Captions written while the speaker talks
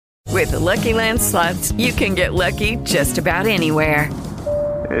With the Lucky Land Slots, you can get lucky just about anywhere.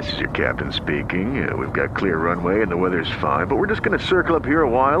 This is your captain speaking. We've got clear runway and the weather's fine, but we're just going to circle up here a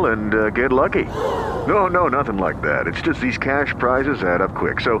while and get lucky. No, nothing like that. It's just these cash prizes add up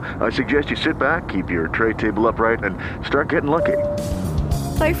quick. So I suggest you sit back, keep your tray table upright, and start getting lucky.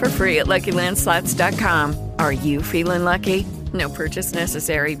 Play for free at LuckyLandSlots.com. Are you feeling lucky? No purchase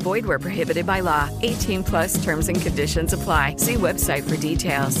necessary. Void where prohibited by law. 18+ terms and conditions apply. See website for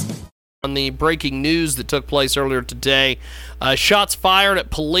details. On the breaking news that took place earlier today, shots fired at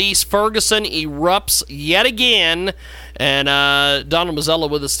Police Ferguson erupts yet again. And Donald Mazzella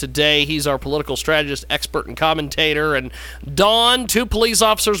with us today. He's our political strategist, expert, and commentator. And Don, 2 police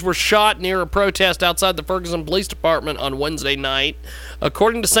officers were shot near a protest outside the Ferguson Police Department on Wednesday night.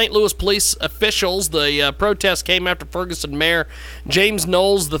 According to St. Louis police officials, the protest came after Ferguson Mayor James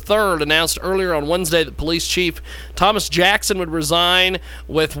Knowles III announced earlier on Wednesday that Police Chief Thomas Jackson would resign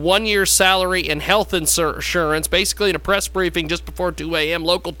with 1 year's salary and health insurance, basically in a press briefing just before 2 a.m.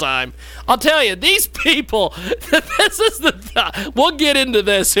 local time. I'll tell you, these people, we'll get into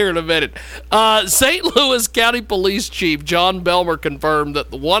this here in a minute. St. Louis County Police Chief Jon Belmar confirmed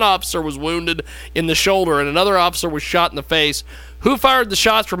that the one officer was wounded in the shoulder and another officer was shot in the face. Who fired the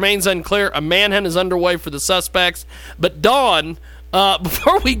shots remains unclear. A manhunt is underway for the suspects. But Dawn,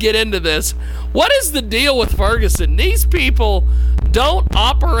 before we get into this, what is the deal with Ferguson? These people don't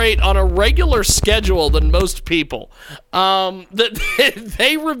operate on a regular schedule than most people.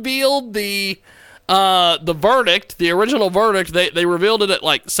 They revealed the verdict, the original verdict. They revealed it at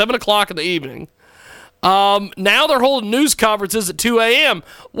like 7 o'clock in the evening. Now they're holding news conferences at 2 a.m.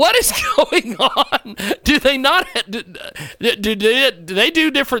 What is going on? Do they not? Do they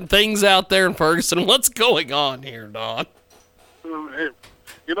do different things out there in Ferguson? What's going on here, Don? You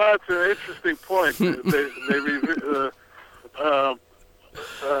know, it's an interesting point.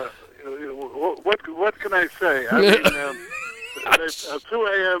 What can I say? I mean, a 2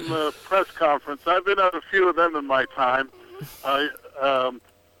 a.m. Press conference. I've been at a few of them in my time.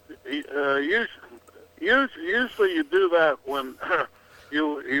 Usually you do that when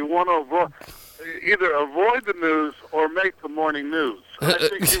you want to either avoid the news or make the morning news. I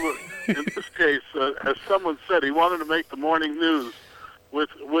think he was, in this case, as someone said, he wanted to make the morning news with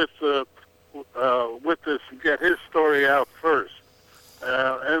this and get his story out first.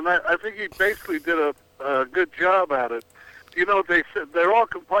 And I think he basically did a good job at it. You know, they're all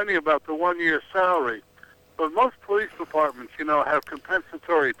complaining about the 1 year salary, but most police departments, you know, have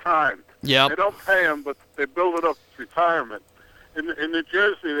compensatory time. Yeah. They don't pay them, but they build it up as retirement. In New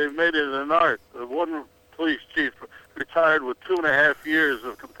Jersey, they've made it an art. One police chief retired with 2.5 years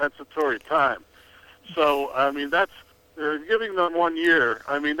of compensatory time. So, I mean, that's giving them 1 year.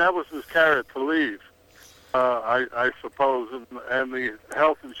 I mean, that was his carrot to leave, I suppose, and the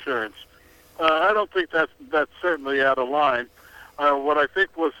health insurance. I don't think that's certainly out of line. What I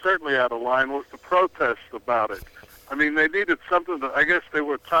think was certainly out of line was the protest about it. I mean, they needed something I guess they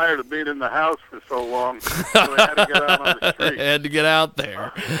were tired of being in the house for so long, so they had to get out on the street. Had to get out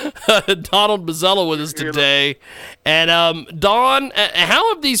there. Donald Mazzella with us today. And, Don,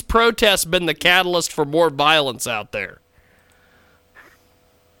 how have these protests been the catalyst for more violence out there?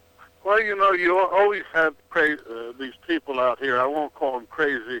 Well, you know, you always have these people out here. I won't call them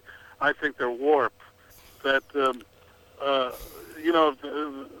crazy. I think they're warped. That, you know...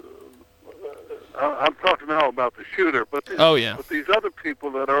 I'm talking now about the shooter, but but these other people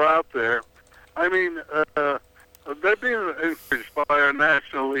that are out there, I mean, they're being encouraged by our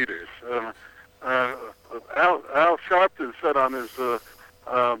national leaders. Al Sharpton said on his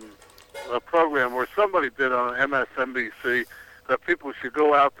program, or somebody did on MSNBC, that people should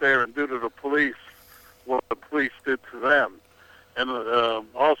go out there and do to the police what the police did to them, and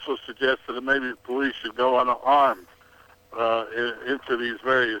also suggested that maybe the police should go unarmed into these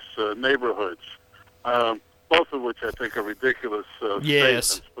various neighborhoods. Both of which I think are ridiculous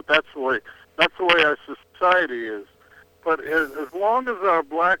statements. But that's the way our society is. But as long as our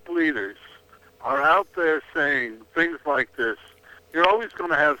black leaders are out there saying things like this, you're always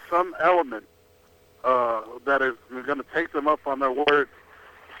going to have some element that is going to take them up on their word,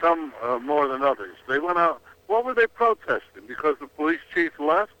 some more than others. They went out. What were they protesting? Because the police chief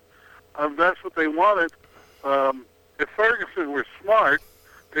left? That's what they wanted. If Ferguson were smart,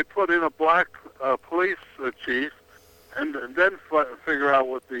 they put in a black police chief, and then figure out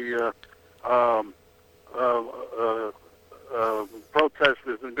what the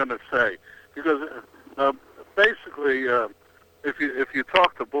protesters are going to say. Because basically, if you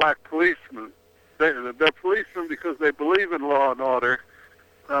talk to black policemen, they're policemen because they believe in law and order.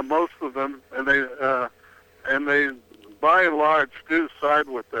 Most of them, and they by and large, do side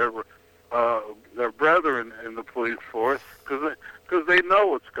with their brethren in the police force because they know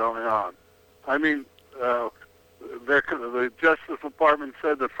what's going on. I mean, the Justice Department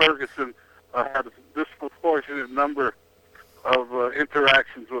said that Ferguson had a disproportionate number of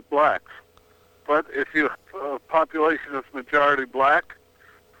interactions with blacks. But if you have a population that's majority black,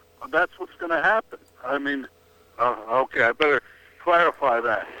 that's what's going to happen. I mean, okay, I better clarify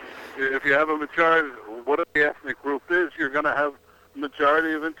that. If you have a majority, whatever the ethnic group is, you're going to have a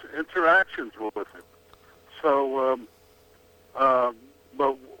majority of interactions with it. So,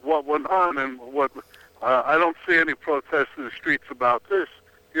 but what went on and what I don't see any protests in the streets about this.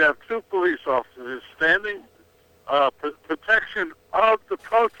 You have two police officers standing protection of the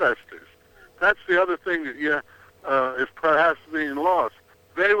protesters. That's the other thing that is perhaps being lost.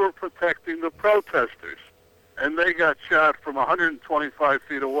 They were protecting the protesters, and they got shot from 125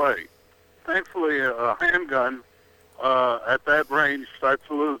 feet away. Thankfully, a handgun at that range starts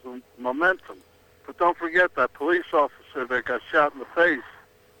to lose momentum. But don't forget that police officer that got shot in the face,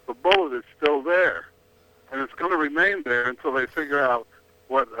 the bullet is still there. And it's going to remain there until they figure out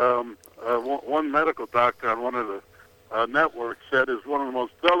what one medical doctor on one of the networks said is one of the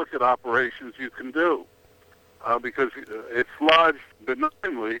most delicate operations you can do. Because it's lodged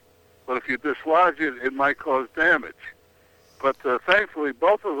benignly, but if you dislodge it, it might cause damage. But thankfully,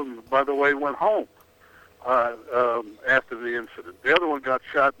 both of them, by the way, went home after the incident. The other one got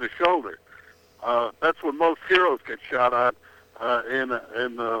shot in the shoulder. That's what most heroes get shot at in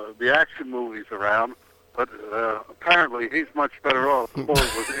the action movies around. But apparently, he's much better off. The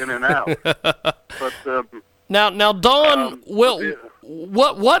bullet was in and out. But now, Don, what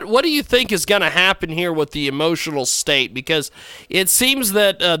do you think is going to happen here with the emotional state? Because it seems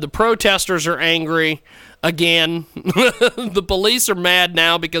that the protesters are angry again. The police are mad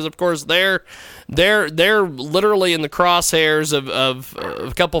now because, of course, they're literally in the crosshairs of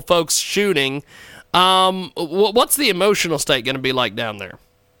a couple folks shooting. What's the emotional state going to be like down there?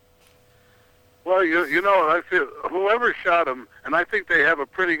 Well, you know, I feel whoever shot him, and I think they have a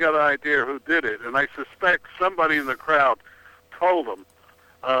pretty good idea who did it, and I suspect somebody in the crowd told them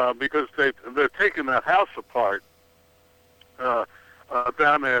because they're taking that house apart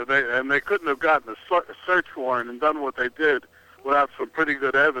down there, and they couldn't have gotten a search warrant and done what they did without some pretty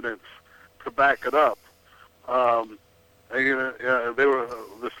good evidence to back it up. And, they were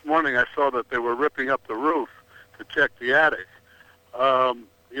this morning. I saw that they were ripping up the roof to check the attic.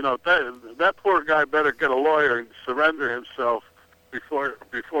 You know, that poor guy better get a lawyer and surrender himself before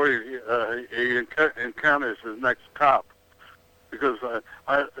he encounters his next cop. Because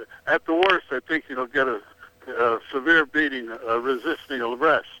at the worst, I think he'll get a severe beating, resisting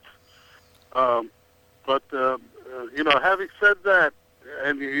arrest. But you know, having said that,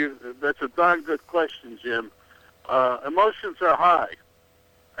 and that's a darn good question, Jim. Emotions are high,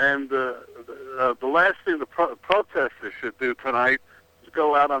 and the last thing the protesters should do tonight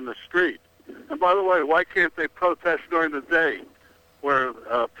go out on the street. And by the way, why can't they protest during the day where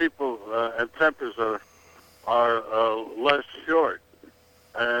people and tempers are less short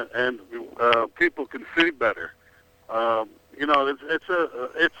and people can see better? You know, it's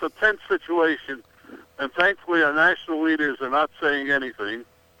a tense situation, and thankfully our national leaders are not saying anything.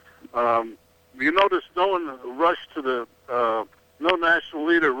 You notice no national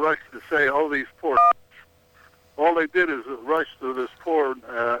leader rushed to say, "Oh, these poor." All they did is rush to this poor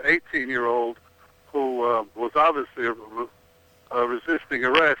 18-year-old who was obviously resisting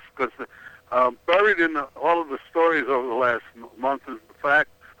arrest, because buried in all of the stories over the last month is the fact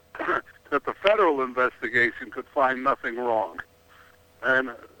that the federal investigation could find nothing wrong.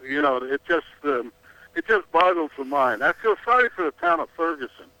 And, you know, it just boggles the mind. I feel sorry for the town of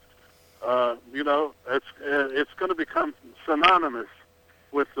Ferguson. You know, it's going to become synonymous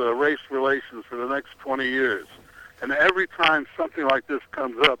with race relations for the next 20 years. And every time something like this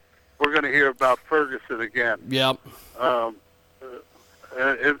comes up, we're going to hear about Ferguson again. Yep.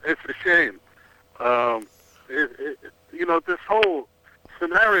 It's a shame. You know, this whole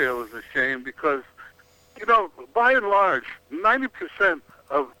scenario is a shame because, you know, by and large, 90%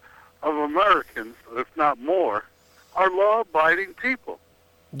 of Americans, if not more, are law-abiding people.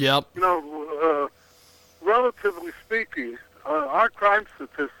 Yep. You know, relatively speaking, our crime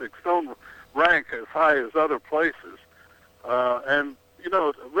statistics don't rank as high as other places. And, you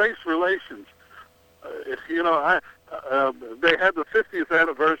know, race relations, you know, they had the 50th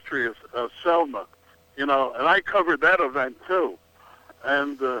anniversary of Selma, you know, and I covered that event too.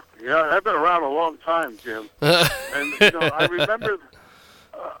 And, yeah, I've been around a long time, Jim. And, you know, I remember,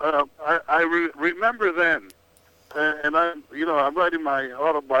 remember then, and I'm writing my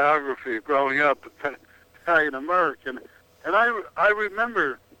autobiography growing up, Italian American. And I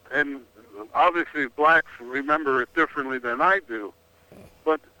remember, and obviously blacks remember it differently than I do,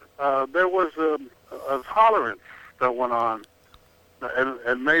 but there was a tolerance that went on,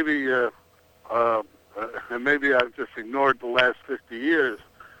 and maybe I've just ignored the last 50 years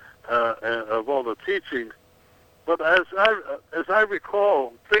of all the teaching. But as I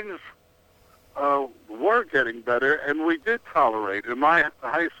recall, things were getting better, and we did tolerate. In my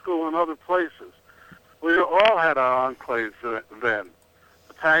high school and other places, we all had our enclaves then.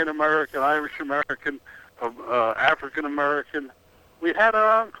 Italian American, Irish American, African American. We had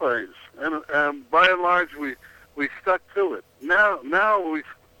our enclaves, and by and large, we stuck to it. Now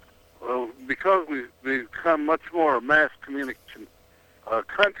because we've become much more a mass communication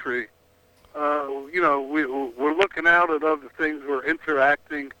country, we're looking out at other things. We're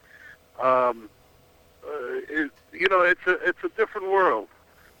interacting. It's a different world,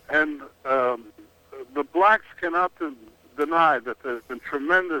 and the blacks cannot deny that there's been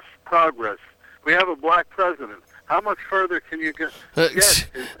tremendous progress. We have a black president. How much further can you get?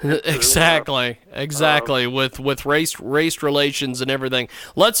 Exactly. With race relations and everything.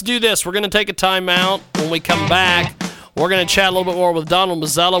 Let's do this. We're going to take a timeout. When we come back, we're going to chat a little bit more with Donald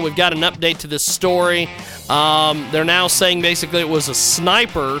Mazzella. We've got an update to this story. They're now saying basically it was a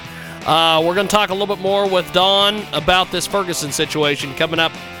sniper. We're going to talk a little bit more with Don about this Ferguson situation coming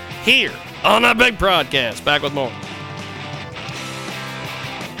up here on a big broadcast. Back with more.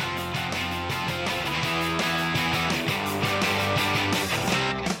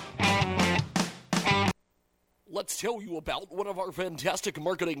 Let's tell you about one of our fantastic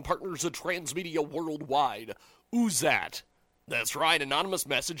marketing partners at Transmedia Worldwide, Oozat. That's right, anonymous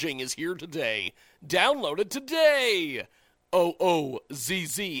messaging is here today. Download it today. OOZZAT.com.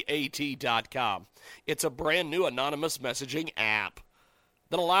 It's a brand new anonymous messaging app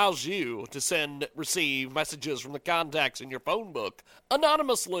that allows you to receive messages from the contacts in your phone book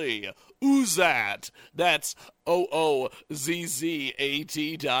anonymously. Oozat. That's OOZZAT.com.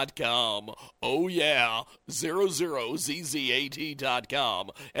 Oh yeah, 00ZZAT.com.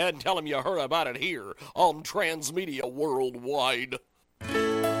 And tell them you heard about it here on Transmedia Worldwide.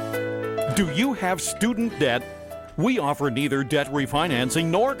 Do you have student debt? We offer neither debt refinancing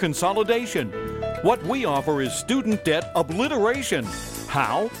nor consolidation. What we offer is student debt obliteration.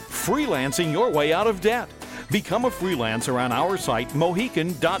 How? Freelancing your way out of debt. Become a freelancer on our site,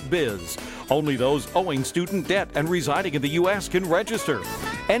 Mohican.biz. Only those owing student debt and residing in the U.S. can register.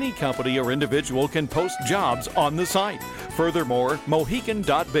 Any company or individual can post jobs on the site. Furthermore,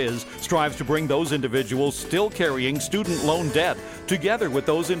 Mohican.biz strives to bring those individuals still carrying student loan debt together with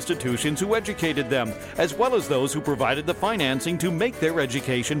those institutions who educated them, as well as those who provided the financing to make their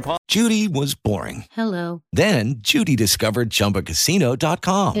education possible. Judy was boring. Hello. Then Judy discovered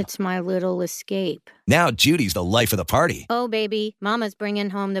ChumbaCasino.com. It's my little escape. Now Judy's the life of the party. Oh, baby, mama's bringing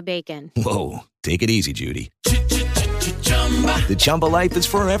home the bacon. Whoa, take it easy, Judy. The Chumba life is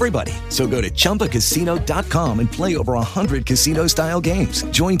for everybody. So go to ChumbaCasino.com and play over 100 casino-style games.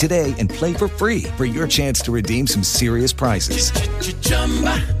 Join today and play for free for your chance to redeem some serious prizes.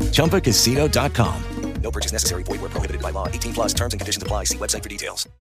 ChumbaCasino.com. No purchase necessary. Void where prohibited by law. 18+ terms and conditions apply. See website for details.